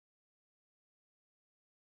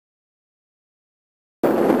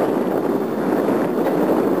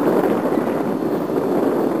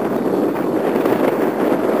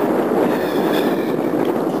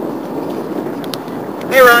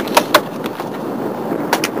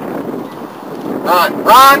Ron!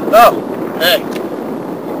 Ron! Oh, hey.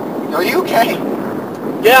 Are you okay?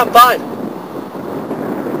 Yeah, I'm fine.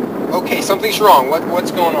 Okay, something's wrong.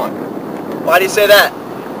 What's going on? Why do you say that?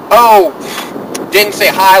 Oh, didn't say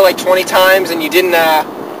hi like 20 times, and you didn't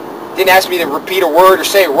ask me to repeat a word or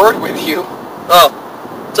say a word with you. Oh,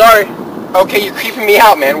 sorry. Okay, you're creeping me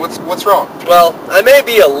out, man. What's wrong? Well, I may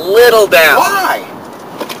be a little down. Why?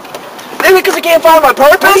 Maybe because I can't find my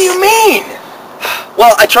purpose? What do you mean?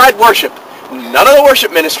 Well, I tried worship. None of the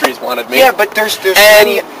worship ministries wanted me. Yeah, but there's And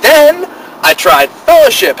many... then I tried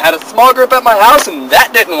fellowship. Had a small group at my house, and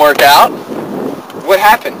that didn't work out. What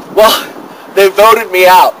happened? Well, they voted me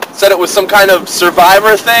out. Said it was some kind of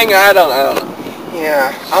survivor thing. I don't know.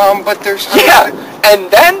 Yeah. But there's... Yeah,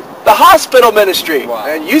 and then the hospital ministry. Wow.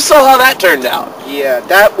 And you saw how that turned out. Yeah,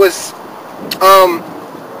 that was...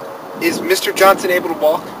 Is Mr. Johnson able to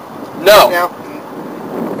walk No. now?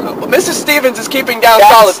 Well, Mrs. Stevens is keeping down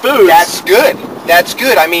solid foods. That's good. That's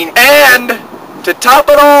good. I mean... And to top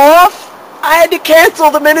it all off, I had to cancel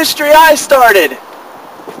the ministry I started.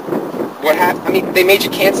 What happened? I mean, they made you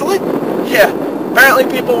cancel it? Yeah. Apparently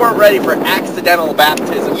people weren't ready for accidental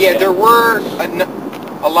baptism. Yeah, there were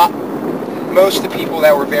a lot... Most of the people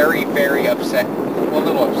that were very, very upset. Well, a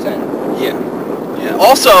little upset. Yeah. Yeah.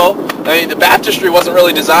 Also, I mean, the baptistry wasn't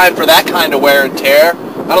really designed for that kind of wear and tear.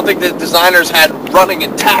 I don't think the designers had running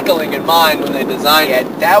and tackling in mind when they designed it.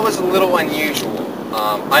 Yeah, that was a little unusual.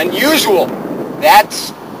 Unusual!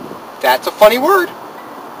 That's a funny word.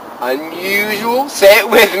 Unusual. Say it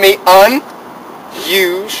with me.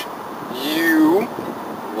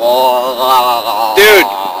 Dude!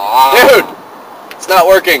 It's not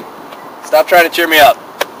working. Stop trying to cheer me up.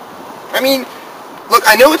 I mean, look,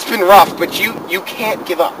 I know it's been rough, but you can't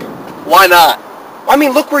give up. Why not? I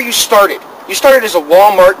mean, look where you started. You started as a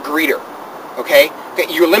Walmart greeter, okay?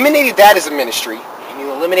 You eliminated that as a ministry, and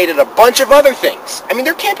you eliminated a bunch of other things. I mean,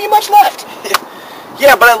 there can't be much left.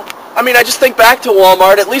 Yeah, but I mean, I just think back to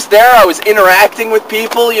Walmart. At least there I was interacting with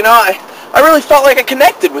people, you know. I really felt like I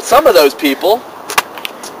connected with some of those people.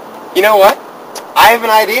 You know what? I have an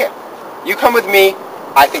idea. You come with me.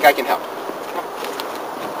 I think I can help.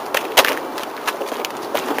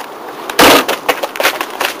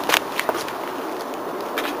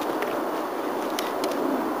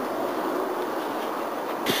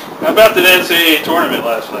 How about the NCAA tournament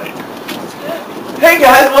last night? Hey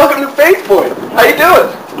guys, welcome to Faith Point. How you doing?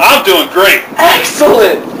 I'm doing great.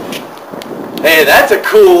 Excellent! Hey, that's a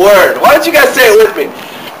cool word. Why don't you guys say it with me?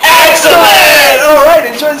 Excellent! Alright,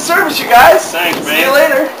 enjoy the service, you guys. Thanks, man. See you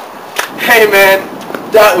later. Hey, man,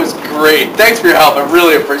 that was great. Thanks for your help. I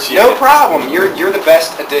really appreciate it. No problem. You're the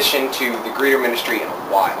best addition to the greeter ministry in a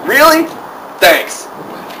while. Really? Thanks.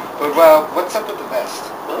 But, what's up with the best?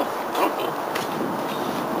 Well,